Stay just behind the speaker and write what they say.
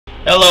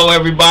Hello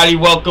everybody,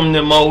 welcome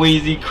to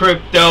Moeezy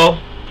Crypto.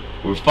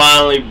 We're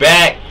finally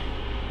back.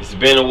 It's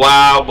been a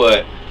while,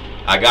 but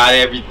I got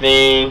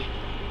everything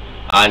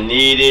I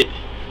needed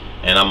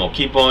and I'm gonna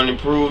keep on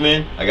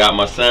improving. I got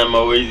my son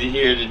Moeezy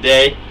here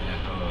today.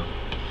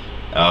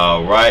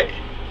 Alright,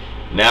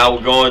 now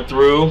we're going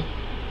through.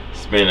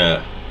 It's been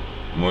I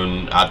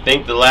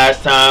think the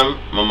last time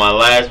on my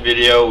last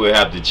video we'll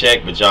have to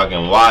check, but y'all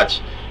can watch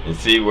and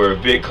see where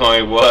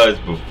Bitcoin was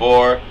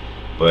before.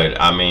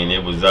 But I mean,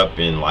 it was up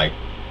in like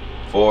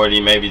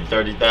 40, maybe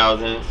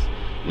 30,000s.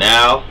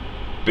 Now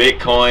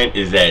Bitcoin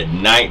is at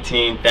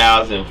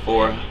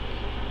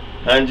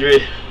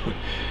 19,400.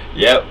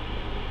 Yep.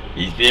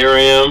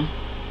 Ethereum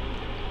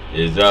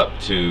is up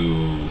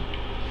to,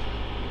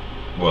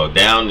 well,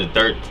 down to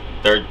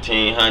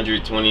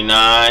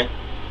 1,329.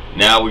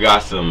 Now we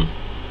got some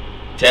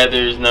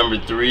tethers, number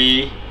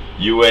 3,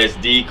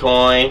 USD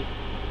coin,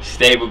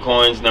 stable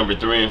coins number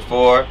 3 and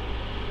 4.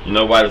 You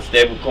know why the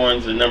stable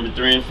coins are number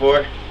 3 and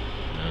 4? No.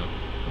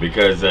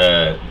 Because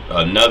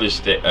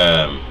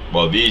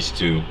these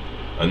two,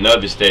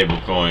 another stable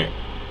coin,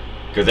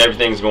 because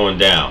everything's going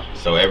down,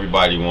 so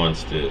everybody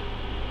wants to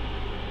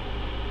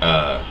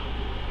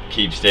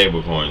keep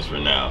stable coins for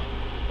now.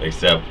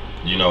 Except,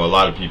 you know, a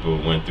lot of people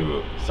went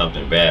through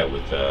something bad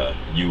with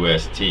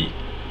UST.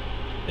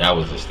 That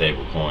was a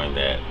stable coin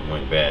that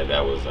went bad.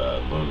 That was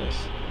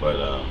Luna's. But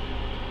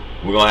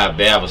we're gonna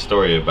they have a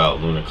story about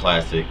Luna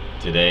Classic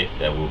today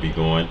that we'll be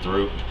going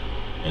through.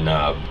 And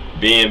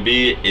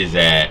BNB is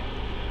at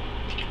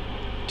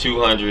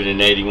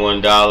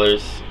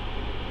 $281.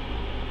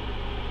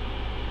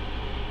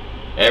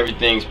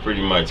 Everything's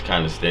pretty much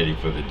kind of steady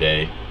for the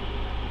day.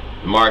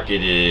 The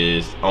market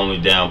is only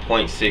down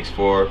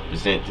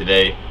 0.64%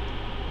 today.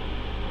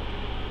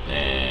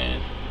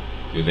 And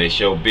do they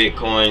show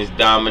Bitcoin's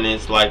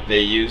dominance like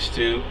they used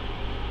to?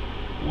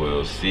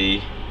 We'll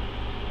see.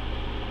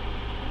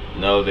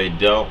 No, they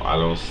don't. I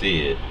don't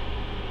see it.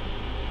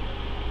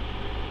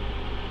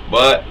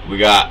 But we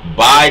got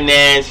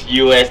Binance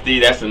USD.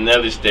 That's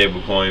another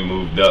stable coin,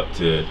 moved up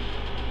to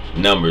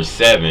number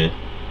 7.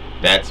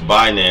 That's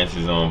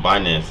Binance's on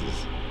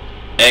Binance's.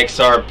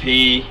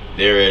 XRP,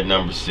 they're at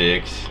number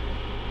 6.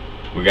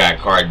 We got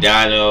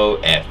Cardano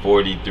at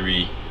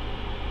 43.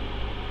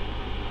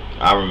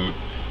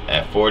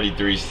 At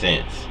 43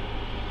 cents.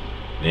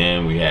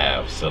 Then we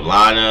have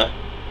Solana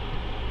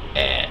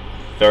at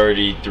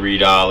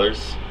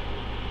 $33.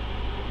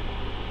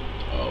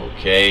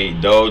 Okay,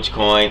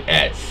 Dogecoin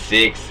at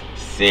 6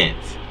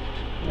 cents.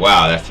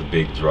 Wow, that's a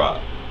big drop.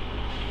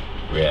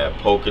 We have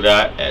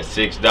Polkadot at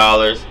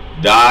 $6.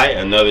 DAI,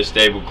 another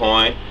stable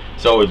coin.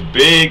 So it's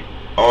big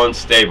on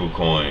stable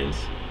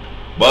coins,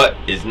 but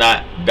it's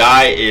not.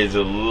 DAI is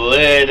a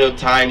little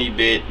tiny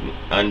bit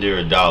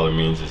under $1,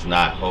 means it's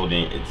not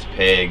holding its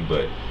peg,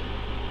 but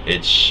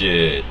it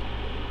shouldn't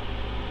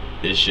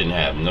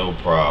have no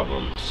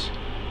problems.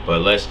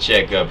 But let's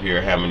check up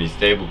here how many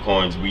stable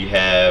coins we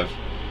have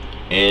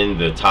in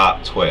the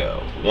top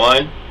 12.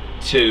 1,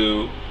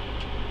 2,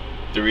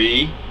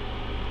 3,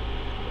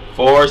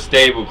 4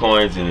 stable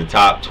coins in the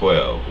top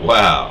 12.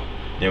 Wow.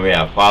 Then we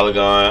have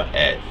Polygon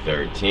at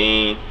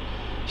 13.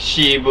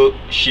 Shiba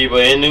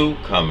Inu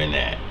coming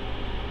at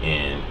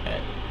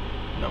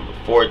number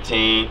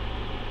 14.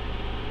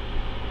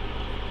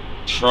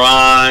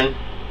 Tron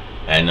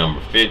at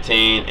number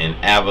 15, and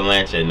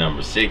Avalanche at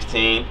number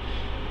 16.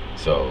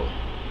 So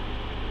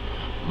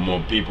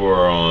more people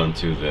are on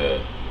to the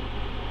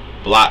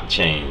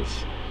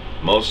blockchains.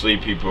 Mostly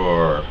people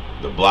are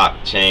the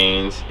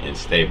blockchains and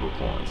stable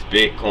coins.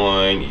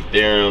 Bitcoin,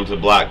 Ethereum's a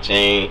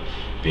blockchain,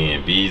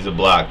 BNB's a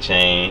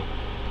blockchain,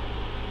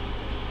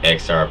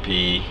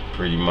 XRP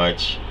pretty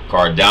much,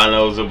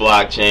 Cardano's a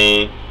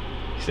blockchain,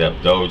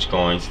 except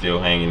Dogecoin still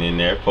hanging in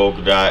there.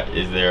 Polkadot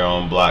is their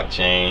own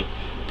blockchain.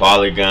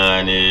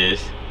 Polygon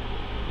is.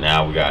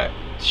 Now we got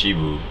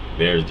Shibu,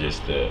 there's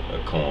just a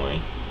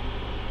coin.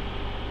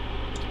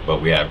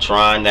 But we have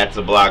Tron, that's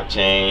a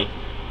blockchain.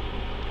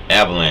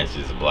 Avalanche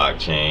is a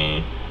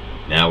blockchain.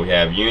 Now we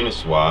have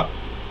Uniswap,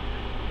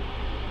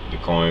 the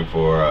coin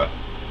for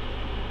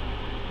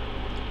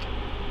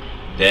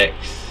DEX.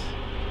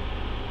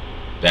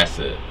 That's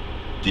a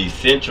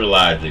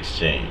decentralized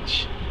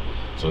exchange.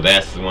 So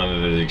that's one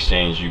of the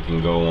exchanges you can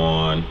go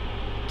on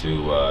to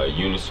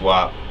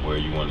Uniswap, where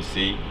you want to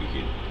see. We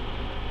could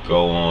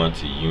go on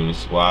to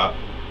Uniswap.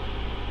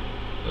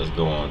 Let's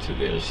go on to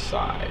their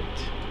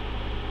site.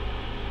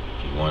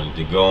 If you wanted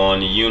to go on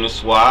to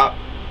Uniswap,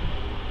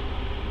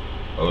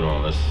 hold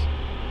on,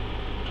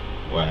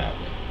 what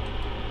happened?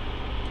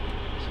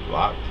 It's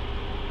locked.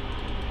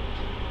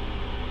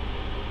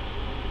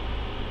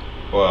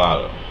 Well,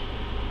 I don't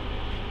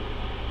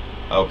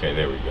know. Okay,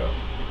 there we go.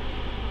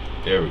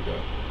 There we go.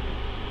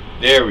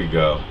 There we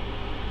go.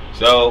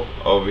 So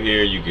over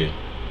here you can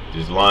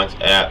just launch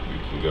app. You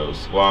can go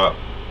swap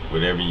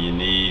whatever you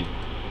need.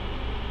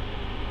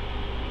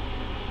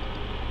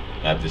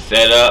 Have to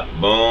set up.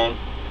 Boom.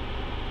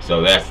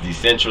 So that's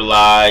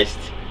decentralized.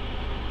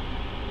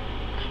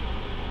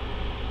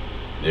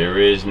 There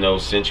is no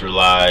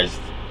centralized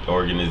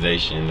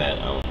organization that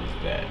owns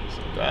that.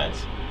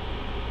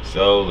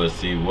 So let's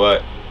see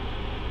what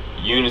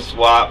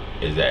Uniswap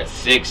is at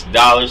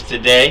 $6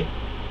 today.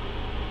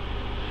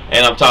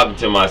 And I'm talking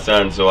to my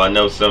son, so I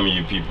know some of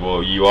you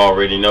people, you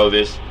already know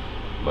this,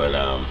 but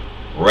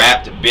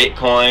wrapped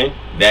Bitcoin,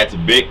 that's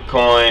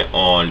Bitcoin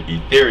on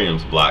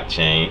Ethereum's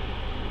blockchain.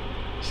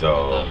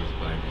 So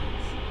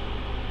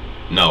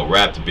no,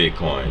 wrapped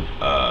Bitcoin.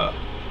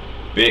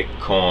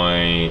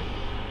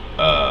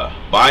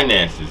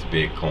 Binance's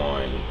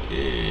Bitcoin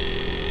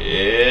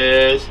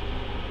is,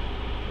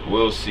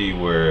 we'll see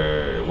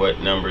what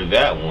number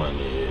that one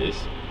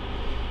is.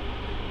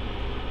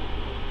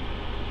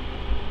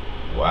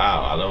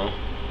 Wow,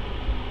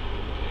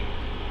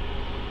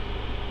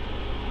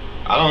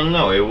 I don't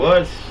know. It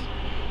was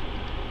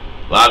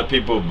a lot of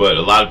people, but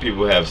a lot of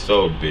people have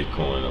sold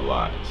Bitcoin a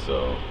lot.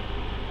 So,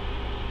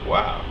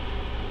 wow.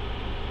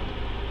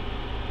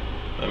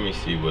 Let me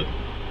see what.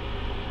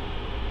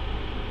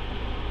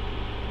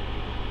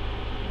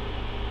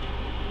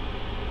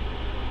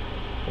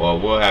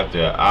 Well,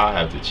 I'll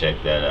have to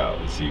check that out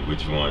and see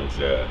which ones,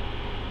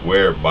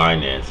 where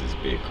Binance's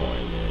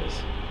Bitcoin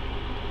is.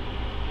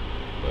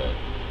 But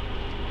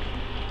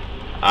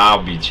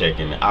I'll be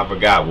checking. I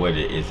forgot what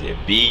it is. It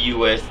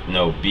BUS?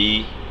 No,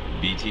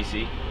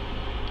 BTC?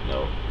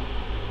 No,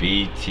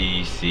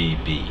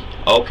 BTCB.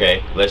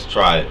 Okay, let's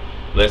try it.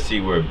 Let's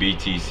see where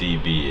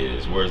BTCB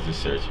is. Where's the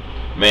search?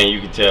 Man, you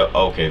can tell.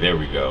 Okay, there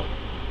we go.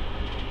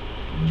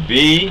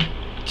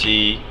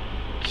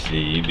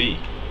 BTCB.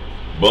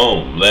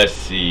 Boom. Let's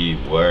see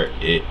where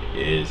it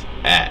is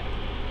at.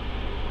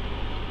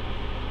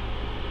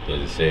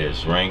 Does it say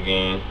it's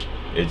ranking?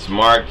 Its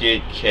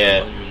market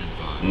cap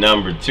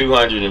number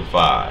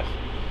 205.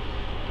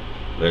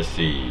 Let's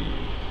see.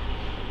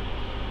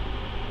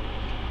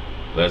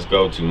 Let's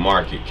go to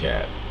market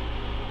cap.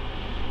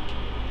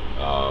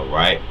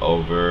 Right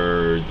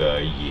over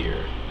the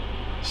year.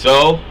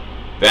 So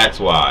that's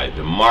why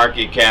the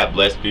market cap,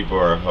 less people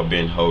have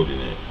been holding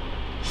it.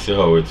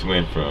 So it's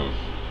went from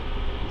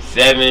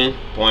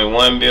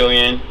 7.1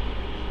 billion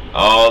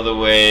all the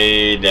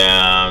way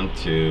down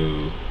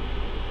to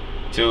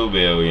 2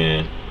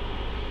 billion.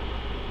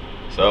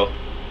 So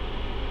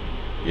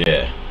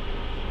yeah,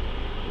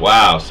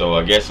 wow. So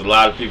I guess a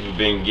lot of people have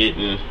been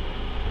getting,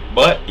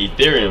 but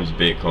Ethereum's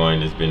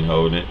Bitcoin has been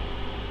holding.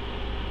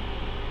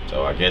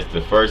 So I guess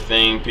the first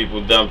thing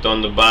people dumped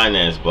on the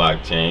Binance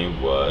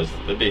blockchain was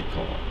the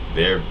Bitcoin,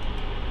 their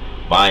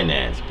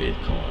Binance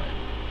Bitcoin.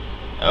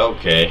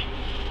 Okay,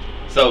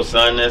 so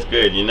son, that's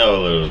good. You know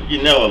a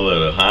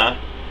little, huh?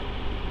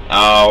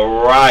 All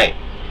right.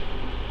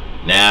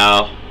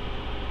 Now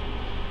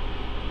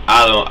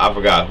I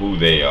forgot who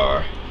they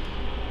are.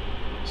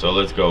 So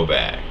let's go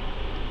back.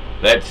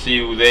 Let's see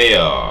who they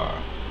are.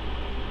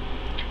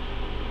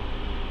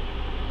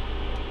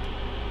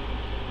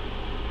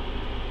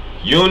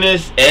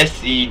 Unis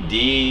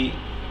SEDLEO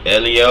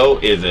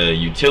is a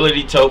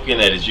utility token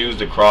that is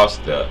used across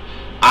the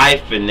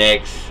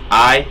iFinex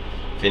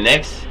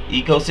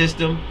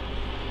ecosystem.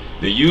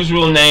 The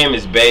usual name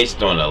is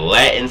based on a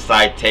Latin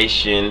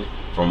citation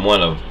from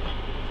one of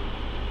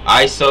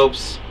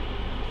Aesop's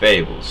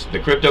fables. The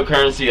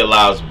cryptocurrency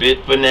allows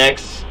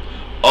Bitfinex.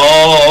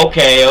 Oh,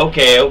 okay.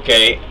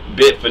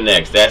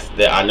 Bitfinex.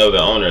 I know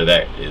the owner of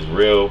that is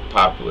real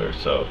popular.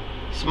 So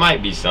this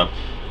might be some.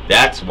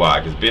 That's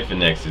why, because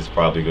Bitfinex is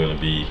probably going to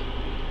be,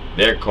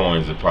 their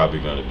coins are probably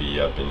going to be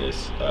up in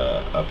this,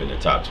 up in the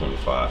top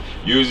 25.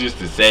 Users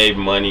to save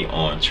money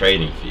on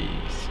trading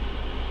fees.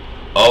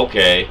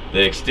 Okay,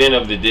 the extent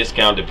of the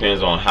discount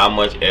depends on how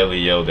much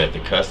LEO that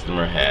the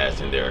customer has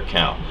in their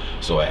account.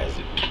 So as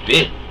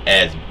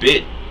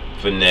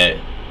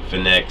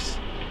Bitfinex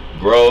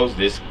grows,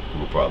 this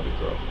will probably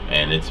grow,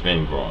 and it's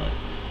been growing.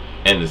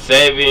 And the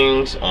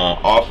savings on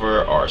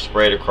offer are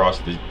spread across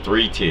the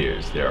 3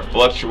 tiers. There are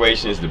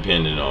fluctuations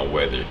depending on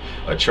whether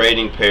a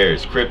trading pair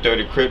is crypto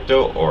to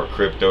crypto or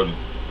crypto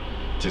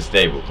to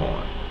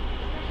stablecoin.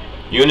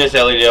 Unis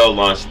LEO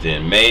launched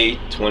in May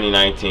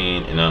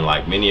 2019, and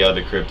unlike many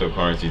other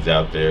cryptocurrencies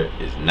out there,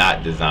 is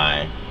not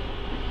designed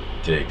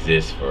to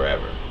exist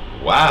forever.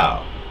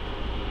 Wow.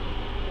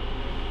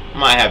 We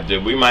might have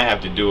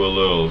to do a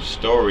little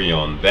story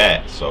on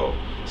that. So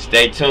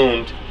stay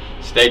tuned.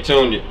 Stay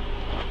tuned,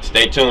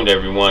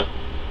 everyone.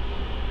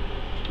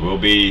 We'll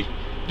be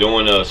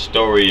doing a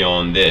story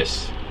on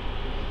this.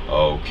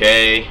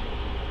 Okay.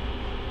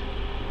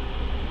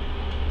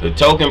 The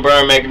token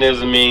burn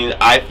mechanism means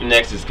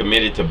iFinex is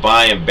committed to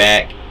buying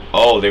back.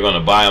 Oh, they're going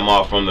to buy them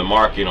off from the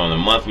market on a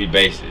monthly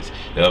basis.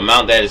 The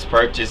amount that is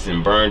purchased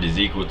and burned is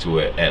equal to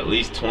at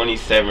least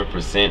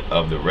 27%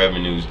 of the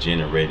revenues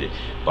generated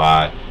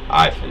by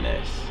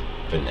iFinex.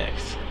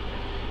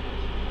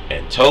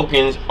 And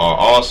tokens are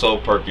also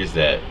purchased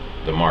at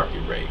the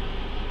market rate.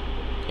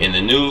 In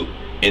the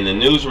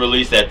news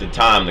release at the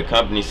time, the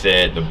company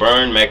said the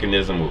burn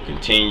mechanism will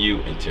continue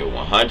until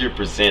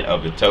 100%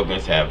 of the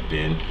tokens have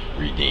been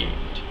redeemed.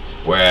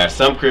 Whereas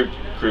some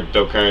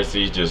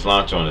cryptocurrencies just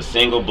launch on a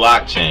single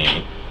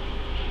blockchain,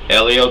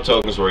 LEO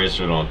tokens were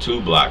issued on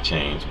 2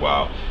 blockchains,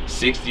 while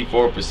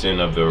 64%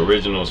 of the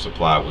original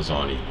supply was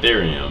on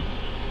Ethereum.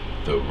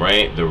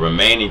 The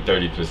remaining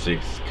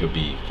 36 could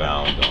be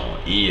found on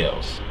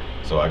EOS.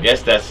 So I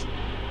guess that's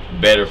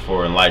better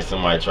for in like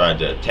somebody tried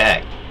to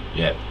attack.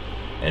 Yeah,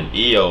 and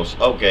EOS.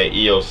 Okay,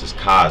 EOS is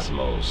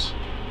Cosmos.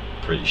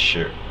 Pretty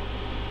sure.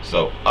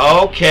 So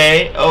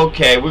okay,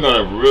 we're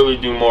gonna really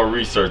do more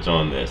research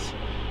on this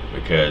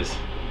because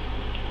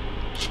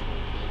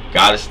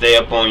gotta stay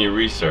up on your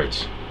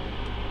research.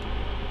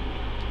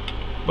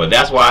 But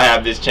that's why I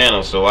have this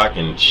channel, so I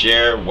can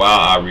share while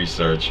I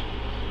research.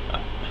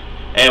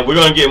 And we're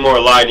gonna get more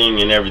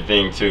lighting and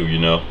everything too, you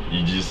know.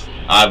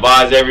 I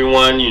advise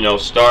everyone, you know,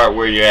 start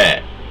where you're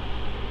at.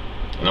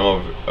 And I'm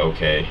over.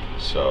 Okay,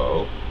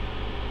 so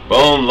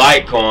boom,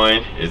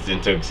 Litecoin.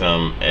 It took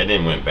some. It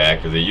didn't went back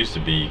because it used to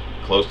be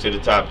close to the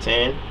top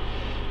 10.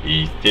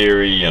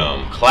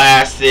 Ethereum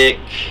Classic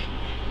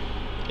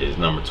is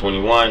number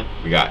 21.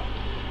 We got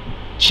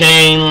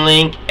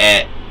Chainlink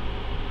at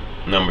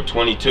number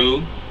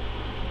 22.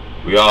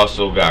 We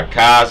also got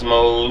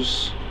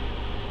Cosmos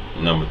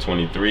number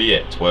 23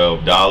 at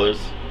 $12.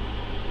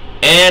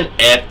 And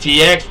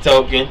FTX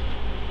token.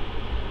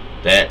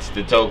 That's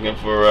the token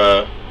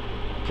for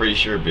pretty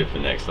sure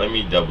Bitfinex. Let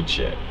me double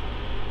check.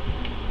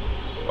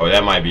 Oh,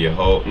 that might be a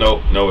whole.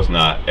 No, it's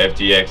not.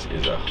 FTX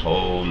is a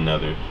whole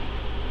nother.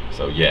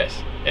 So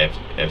yes,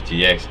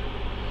 FTX.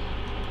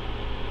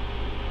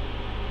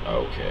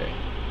 Okay.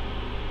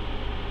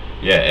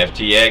 Yeah,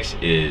 FTX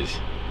is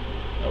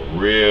a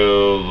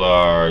real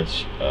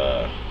large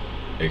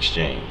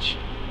exchange,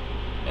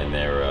 and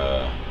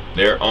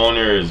their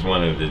owner is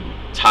one of the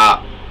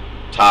top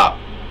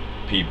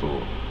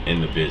people in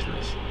the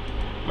business.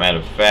 Matter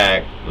of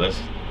fact, let's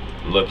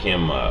look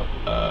him up.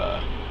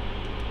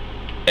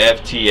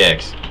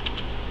 FTX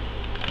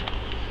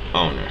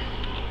owner.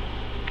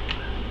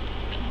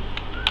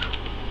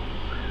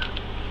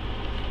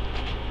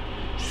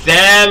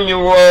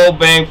 Samuel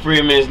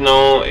Bankman-Fried is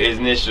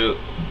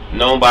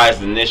known by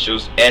his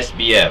initials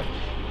SBF.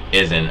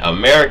 Is an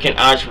American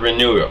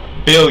entrepreneur,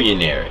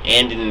 billionaire,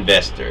 and an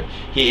investor.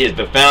 He is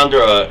the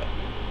founder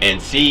and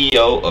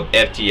CEO of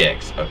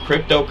FTX, a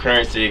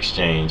cryptocurrency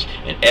exchange,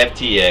 and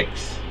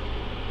FTX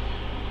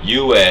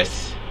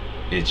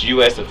its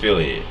U.S.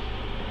 affiliate.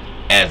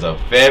 As of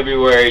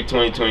February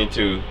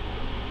 2022,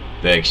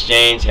 the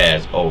exchange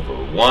has over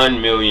 1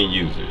 million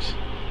users.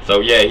 So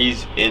yeah,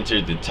 he's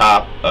entered the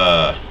top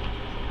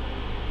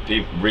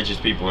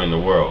richest people in the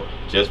world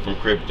just from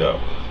crypto.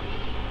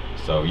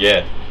 So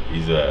yeah,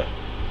 he's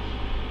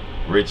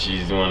rich.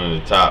 He's one of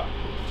the top.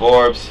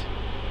 Forbes.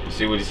 You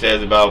see what he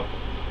says about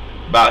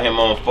him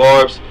on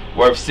Forbes?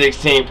 Worth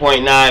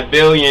 16.9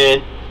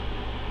 billion.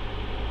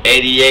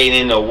 88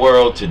 in the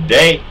world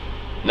today.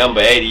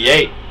 Number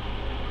 88.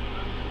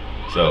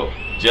 So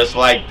just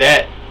like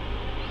that.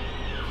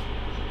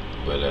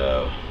 But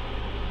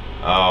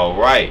all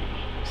right.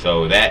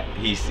 So that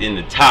he's in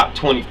the top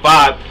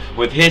 25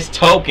 with his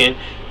token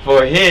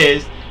for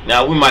his.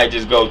 Now we might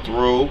just go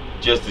through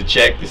just to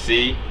check to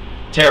see.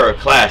 Terra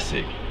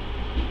Classic.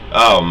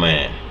 Oh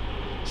man.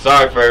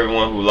 Sorry for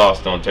everyone who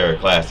lost on Terra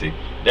Classic.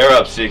 They're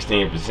up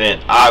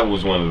 16%. I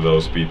was one of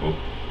those people.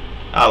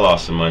 I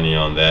lost some money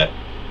on that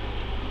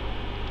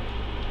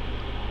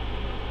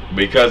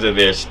because of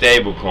their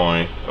stable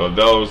coin, or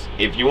those.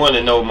 If you want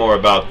to know more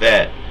about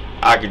that,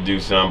 I could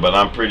do some, but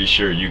I'm pretty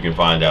sure you can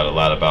find out a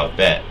lot about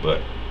that.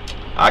 But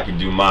I can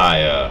do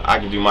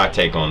my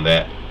take on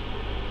that.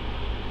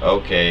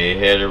 Okay,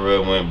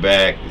 Hedera went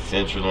back.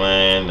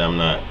 Decentraland,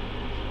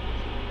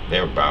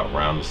 they're about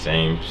around the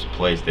same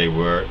place they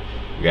were.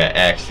 We got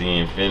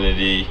Axie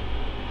Infinity.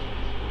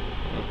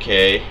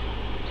 Okay.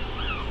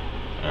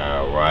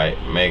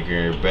 Alright,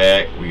 Maker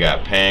back. We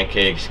got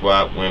Pancake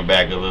Swap, went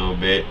back a little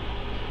bit,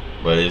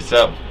 but it's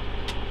up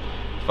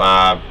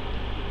 5%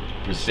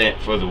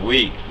 for the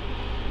week.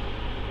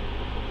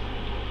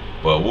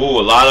 But woo,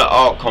 a lot of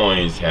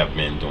altcoins have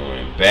been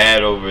doing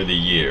bad over the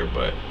year,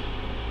 but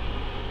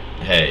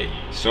hey,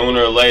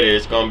 sooner or later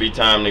it's gonna be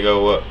time to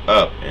go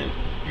up, and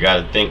you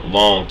gotta think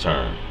long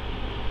term.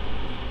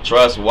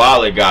 Trust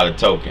Wallet got a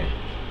token,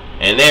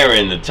 and they're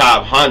in the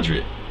top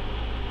 100.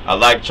 I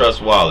like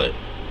Trust Wallet.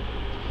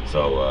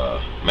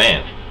 So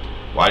man,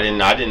 I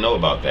didn't know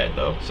about that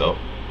though, so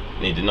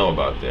need to know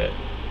about that.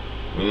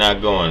 We're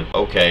not going.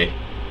 Okay,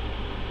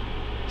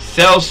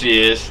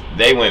 Celsius,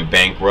 they went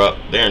bankrupt.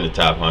 They're in the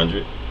top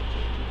 100.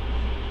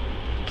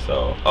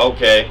 So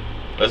okay,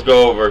 let's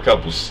go over a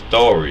couple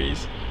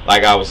stories.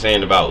 Like I was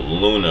saying about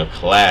Luna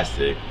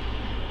Classic,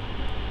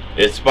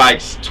 it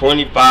spikes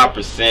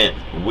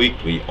 25%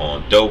 weekly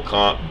on Do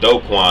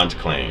Kwon's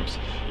claims,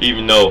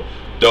 even though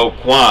Do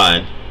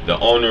Kwon, the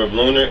owner of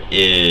Luna,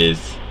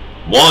 is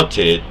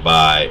wanted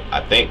by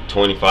I think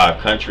 25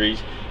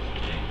 countries.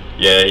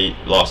 Yeah, he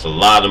lost a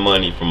lot of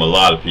money from a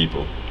lot of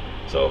people,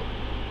 so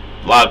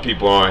a lot of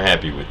people aren't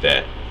happy with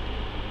that.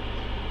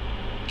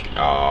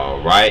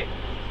 Alright,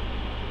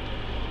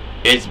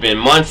 it's been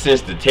months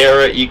since the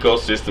Terra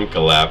ecosystem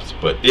collapsed,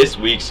 but this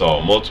week saw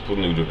multiple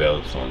new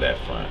developments on that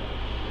front.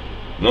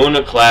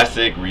 Luna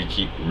Classic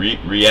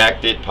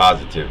reacted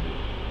positively.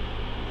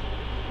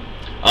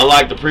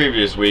 Unlike the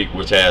previous week,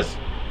 which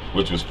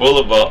was full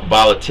of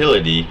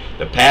volatility,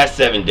 the past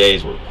 7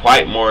 days were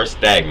quite more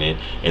stagnant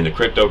in the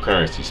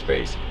cryptocurrency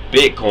space.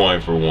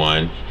 Bitcoin, for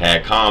one,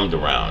 had calmed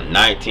around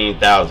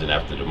 19,000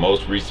 after the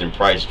most recent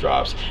price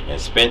drops and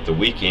spent the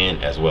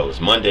weekend as well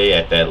as Monday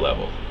at that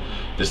level.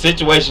 The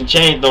situation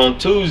changed on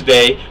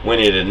Tuesday when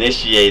it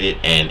initiated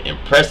an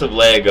impressive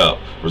leg up,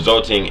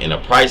 resulting in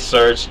a price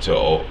surge to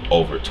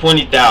over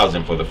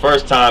 20,000 for the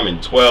first time in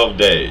 12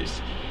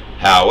 days.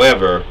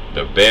 However,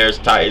 the bears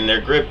tightened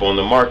their grip on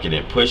the market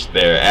and pushed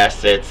their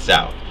assets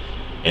south.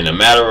 In a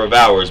matter of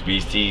hours,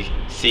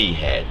 BTC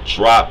had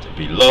dropped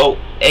below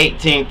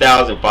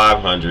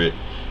 18,500.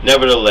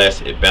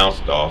 Nevertheless, it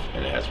bounced off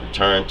and has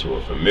returned to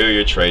a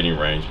familiar trading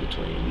range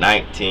between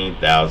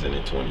 19,000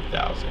 and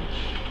 20,000.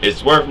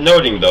 It's worth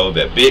noting, though,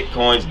 that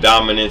Bitcoin's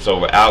dominance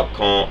over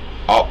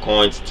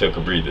altcoins took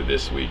a breather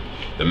this week.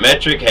 The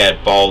metric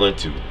had fallen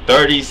to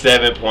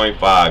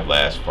 37.5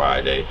 last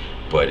Friday,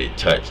 but it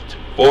touched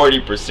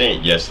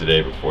 40%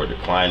 yesterday before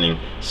declining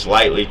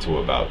slightly to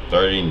about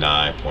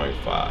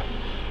 39.5.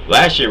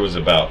 Last year was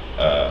about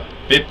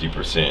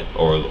 50%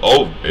 or a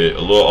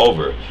little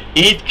over.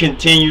 ETH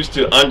continues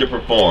to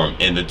underperform.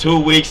 In the 2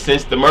 weeks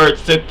since the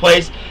merge took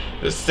place,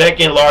 the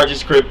second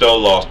largest crypto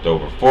lost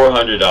over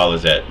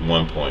 $400 at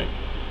one point.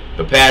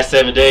 The past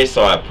 7 days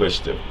saw it push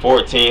to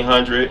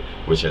 1,400,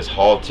 which has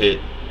halted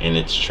in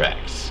its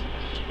tracks.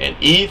 And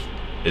ETH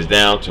is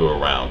down to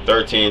around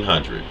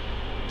 1,300.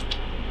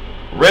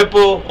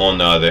 Ripple, on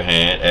the other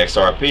hand,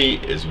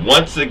 XRP, is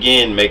once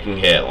again making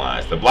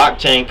headlines. The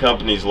blockchain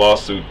company's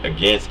lawsuit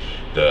against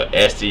the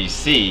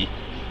SEC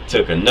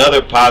took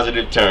another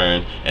positive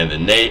turn, and the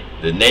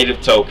native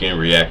token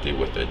reacted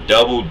with a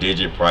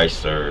double-digit price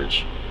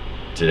surge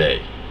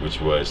today, which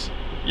was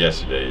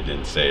yesterday. It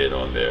didn't say it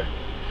on there.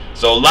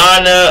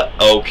 Solana,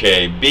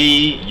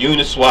 OKB,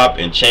 Uniswap,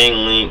 and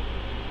Chainlink,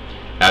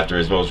 after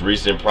its most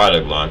recent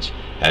product launch,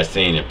 has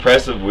seen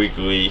impressive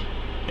weekly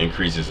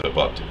increases of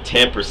up to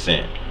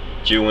 10%.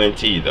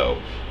 QNT, though,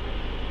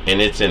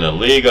 and it's in a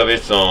league of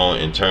its own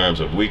in terms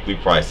of weekly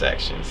price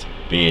actions,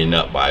 being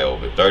up by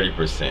over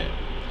 30%.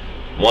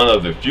 One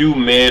of the few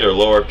mid or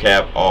lower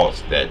cap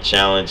alts that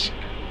challenge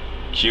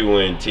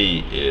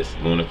QNT is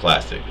Luna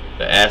Classic.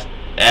 The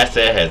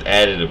asset has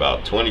added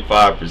about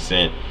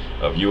 25%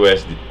 of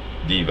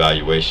USD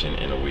valuation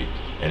in a week,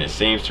 and it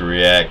seems to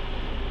react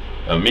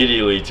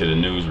immediately to the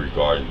news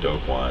regarding Do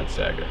Kwon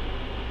saga.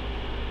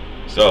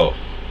 So,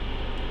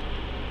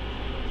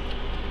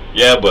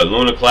 yeah, but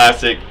Luna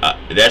Classic,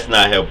 that's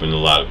not helping a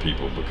lot of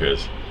people,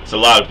 because it's a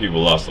lot of people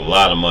lost a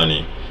lot of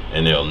money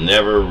and they'll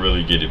never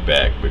really get it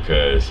back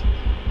because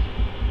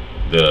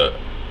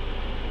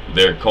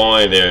their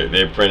coin,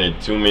 they printed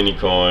too many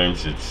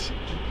coins. It's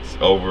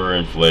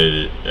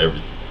overinflated,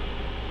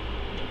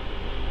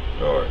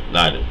 or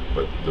not,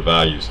 but the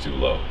value is too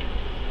low.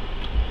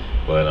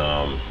 But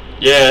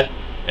yeah,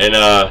 and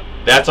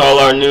that's all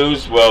our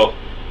news. Well,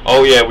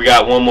 oh yeah, we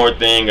got one more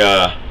thing.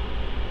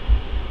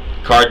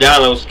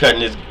 Cardano's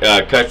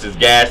cuts his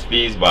gas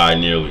fees by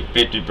nearly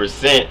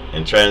 50%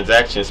 and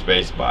transaction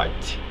space by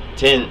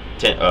 10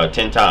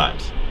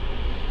 times.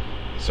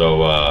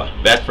 So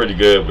that's pretty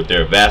good with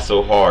their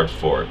Vassal hard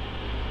fork.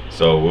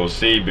 So we'll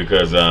see,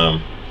 because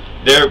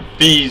their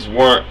fees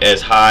weren't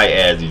as high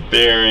as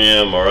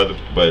Ethereum or other,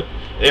 but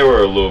they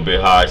were a little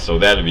bit high, so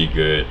that'll be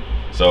good.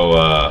 So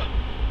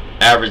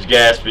average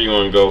gas fee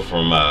going to go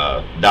from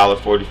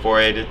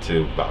 $1.44 ADA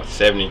to about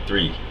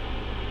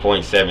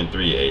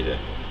 73.73 ADA.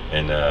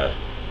 And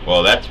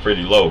well, that's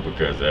pretty low,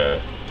 because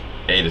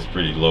ADA's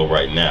pretty low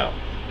right now.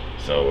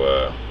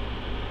 So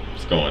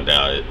it's going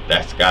down.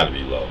 That's got to be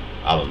low.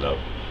 I don't know.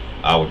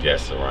 I would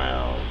guess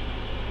around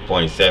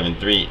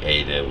 0.73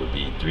 ADA would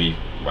be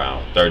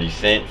around 30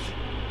 cents.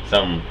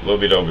 Something a little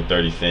bit over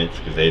 30 cents,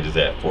 because ADA's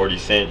at 40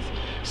 cents.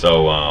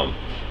 So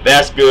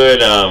that's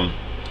good.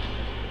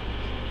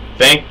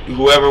 Thank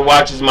whoever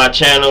watches my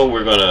channel.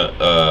 I'm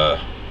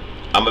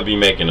gonna be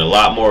making a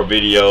lot more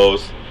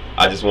videos.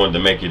 I just wanted to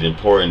make it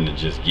important to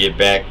just get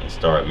back and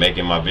start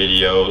making my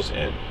videos,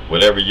 and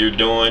whatever you're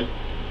doing,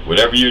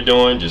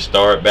 just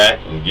start back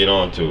and get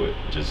on to it.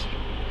 Just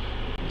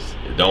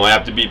it don't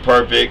have to be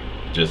perfect.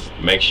 Just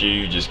make sure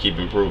you just keep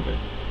improving.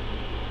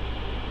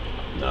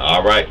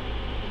 All right,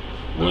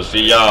 we'll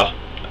see y'all.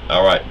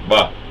 All right,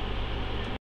 bye.